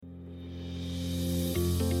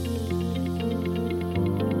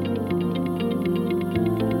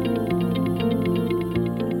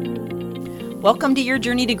Welcome to Your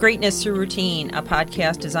Journey to Greatness Through Routine, a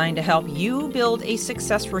podcast designed to help you build a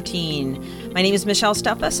success routine. My name is Michelle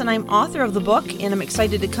Steffes, and I'm author of the book, and I'm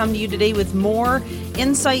excited to come to you today with more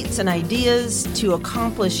insights and ideas to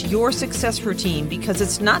accomplish your success routine, because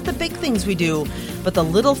it's not the big things we do, but the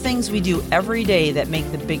little things we do every day that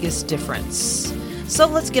make the biggest difference. So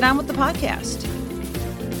let's get on with the podcast.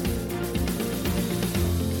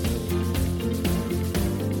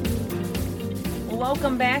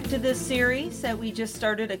 Welcome back to this series that we just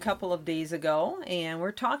started a couple of days ago, and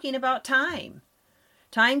we're talking about time.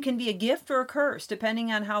 Time can be a gift or a curse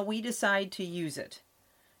depending on how we decide to use it.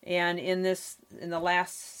 And in the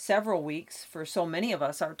last several weeks, for so many of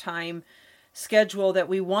us, our time schedule that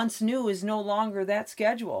we once knew is no longer that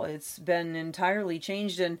schedule. It's been entirely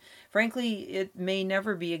changed, and frankly, it may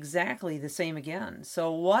never be exactly the same again.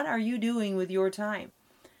 So what are you doing with your time?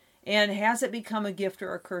 And has it become a gift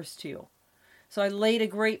or a curse to you? So I laid a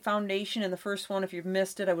great foundation in the first one. If you've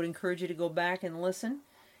missed it, I would encourage you to go back and listen.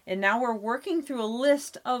 And now we're working through a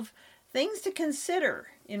list of things to consider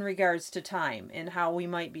in regards to time and how we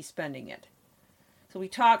might be spending it. So we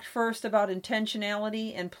talked first about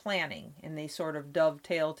intentionality and planning, and they sort of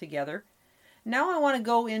dovetail together. Now I want to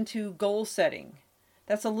go into goal setting.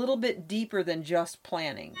 That's a little bit deeper than just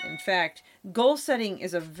planning. In fact, goal setting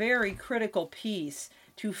is a very critical piece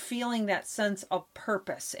to feeling that sense of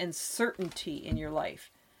purpose and certainty in your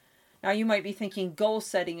life. Now you might be thinking, goal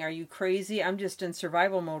setting, are you crazy? I'm just in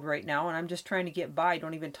survival mode right now and I'm just trying to get by.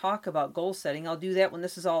 Don't even talk about goal setting. I'll do that when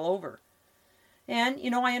this is all over. And,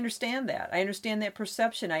 I understand that. I understand that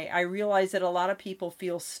perception. I realize that a lot of people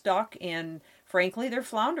feel stuck and, frankly, they're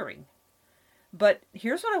floundering. But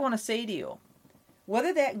here's what I want to say to you.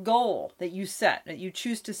 Whether that goal that you set, that you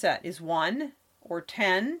choose to set, is 1 or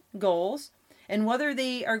 10 goals, and whether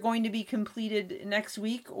they are going to be completed next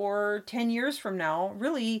week or 10 years from now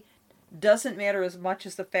really doesn't matter as much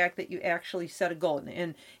as the fact that you actually set a goal.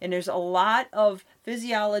 And there's a lot of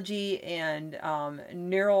physiology and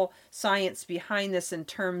neuroscience behind this in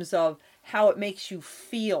terms of how it makes you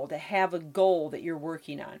feel to have a goal that you're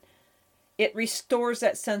working on. It restores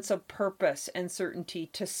that sense of purpose and certainty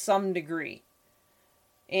to some degree.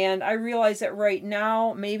 And I realize that right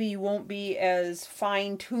now, maybe you won't be as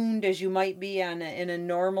fine-tuned as you might be in a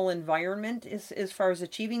normal environment as far as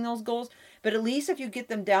achieving those goals. But at least if you get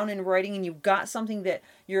them down in writing and you've got something that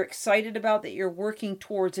you're excited about, that you're working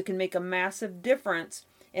towards, it can make a massive difference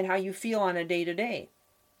in how you feel on a day-to-day.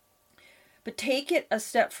 But take it a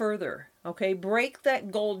step further, okay? Break that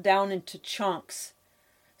goal down into chunks.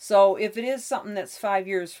 So if it is something that's 5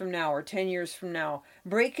 years from now or 10 years from now,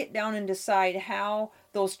 break it down and decide how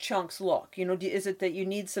those chunks look. Is it that you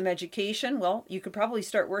need some education? Well, you could probably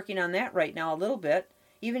start working on that right now a little bit.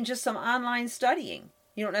 Even just some online studying.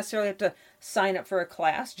 You don't necessarily have to sign up for a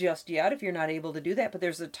class just yet if you're not able to do that, but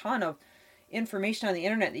there's a ton of information on the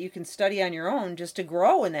internet that you can study on your own just to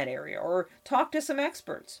grow in that area, or talk to some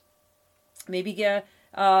experts. Maybe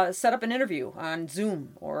set up an interview on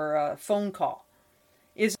Zoom or a phone call.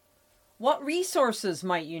 What resources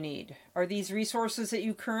might you need? Are these resources that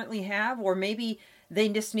you currently have, or maybe they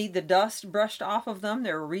just need the dust brushed off of them?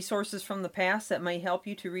 There are resources from the past that might help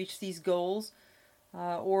you to reach these goals.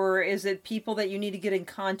 Or is it people that you need to get in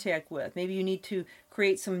contact with? Maybe you need to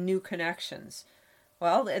create some new connections.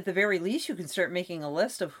 Well, at the very least, you can start making a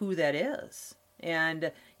list of who that is.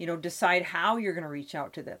 And, decide how you're going to reach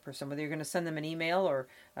out to that person, whether you're going to send them an email or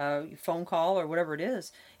a phone call or whatever it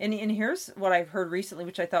is. And here's what I've heard recently,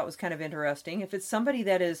 which I thought was kind of interesting. If it's somebody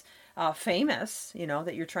that is famous,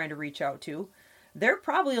 that you're trying to reach out to, they're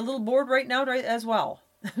probably a little bored right now as well.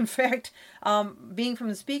 In fact, being from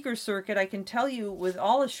the speaker circuit, I can tell you with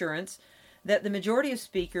all assurance that the majority of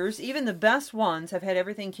speakers, even the best ones, have had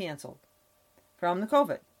everything canceled from the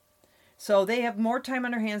COVID. So they have more time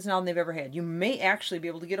on their hands now than they've ever had. You may actually be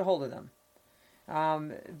able to get a hold of them.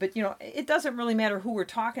 But it doesn't really matter who we're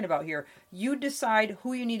talking about here. You decide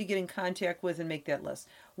who you need to get in contact with and make that list.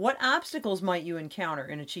 What obstacles might you encounter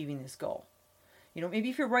in achieving this goal?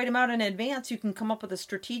 Maybe if you write them out in advance, you can come up with a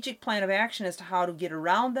strategic plan of action as to how to get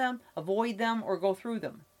around them, avoid them, or go through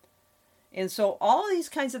them. And so all of these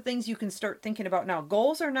kinds of things you can start thinking about now.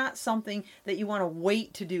 Goals are not something that you want to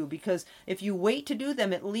wait to do, because if you wait to do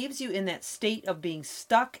them, it leaves you in that state of being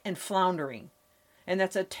stuck and floundering. And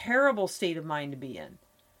that's a terrible state of mind to be in.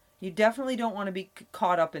 You definitely don't want to be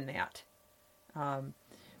caught up in that.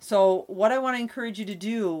 So what I want to encourage you to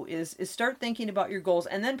do is start thinking about your goals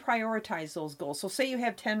and then prioritize those goals. So say you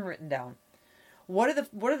have 10 written down. What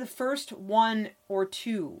are the first 1 or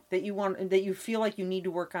 2 that you feel like you need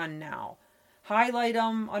to work on now? highlight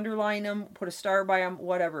them, underline them, put a star by them,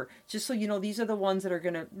 whatever. Just so you know, these are the ones that are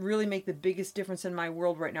going to really make the biggest difference in my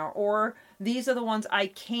world right now. Or these are the ones I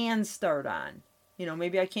can start on. You know,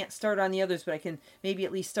 maybe I can't start on the others, but I can maybe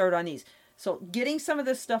at least start on these. So getting some of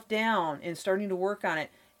this stuff down and starting to work on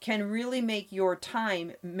it can really make your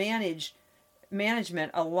time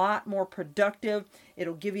management a lot more productive.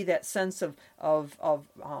 It'll give you that sense of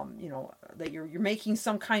you know, that you're making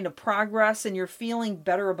some kind of progress and you're feeling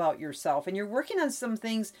better about yourself and you're working on some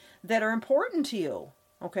things that are important to you.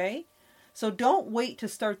 Okay? So don't wait to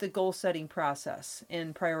start the goal setting process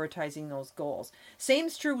in prioritizing those goals.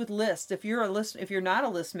 Same's true with lists. If you're not a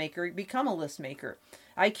list maker, become a list maker.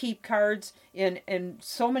 I keep cards in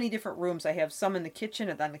so many different rooms. I have some in the kitchen,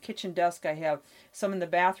 on the kitchen desk. I have some in the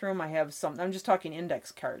bathroom. I have some, I'm just talking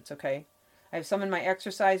index cards, okay? I have some in my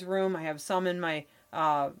exercise room. I have some in my,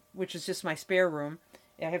 which is just my spare room.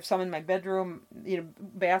 I have some in my bedroom,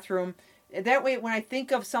 bathroom. That way, when I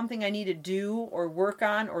think of something I need to do or work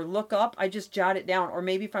on or look up, I just jot it down. Or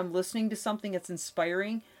maybe if I'm listening to something that's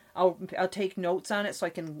inspiring, I'll take notes on it so I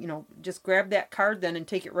can, just grab that card then and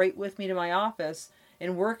take it right with me to my office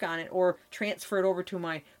and work on it, or transfer it over to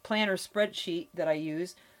my planner spreadsheet that I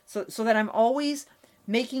use, so that I'm always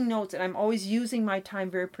making notes and I'm always using my time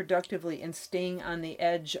very productively and staying on the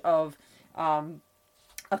edge of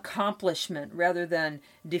accomplishment rather than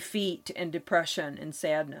defeat and depression and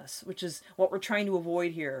sadness, which is what we're trying to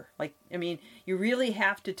avoid here. You really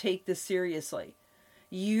have to take this seriously.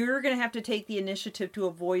 You're going to have to take the initiative to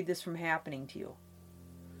avoid this from happening to you.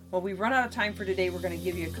 Well, we've run out of time for today. We're going to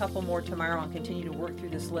give you a couple more tomorrow and continue to work through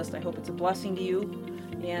this list. I hope it's a blessing to you,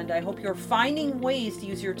 and I hope you're finding ways to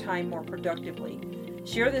use your time more productively.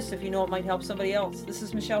 Share this if you know it might help somebody else. This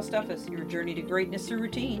is Michelle Steffes, your journey to greatness through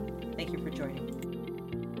routine. Thank you for joining.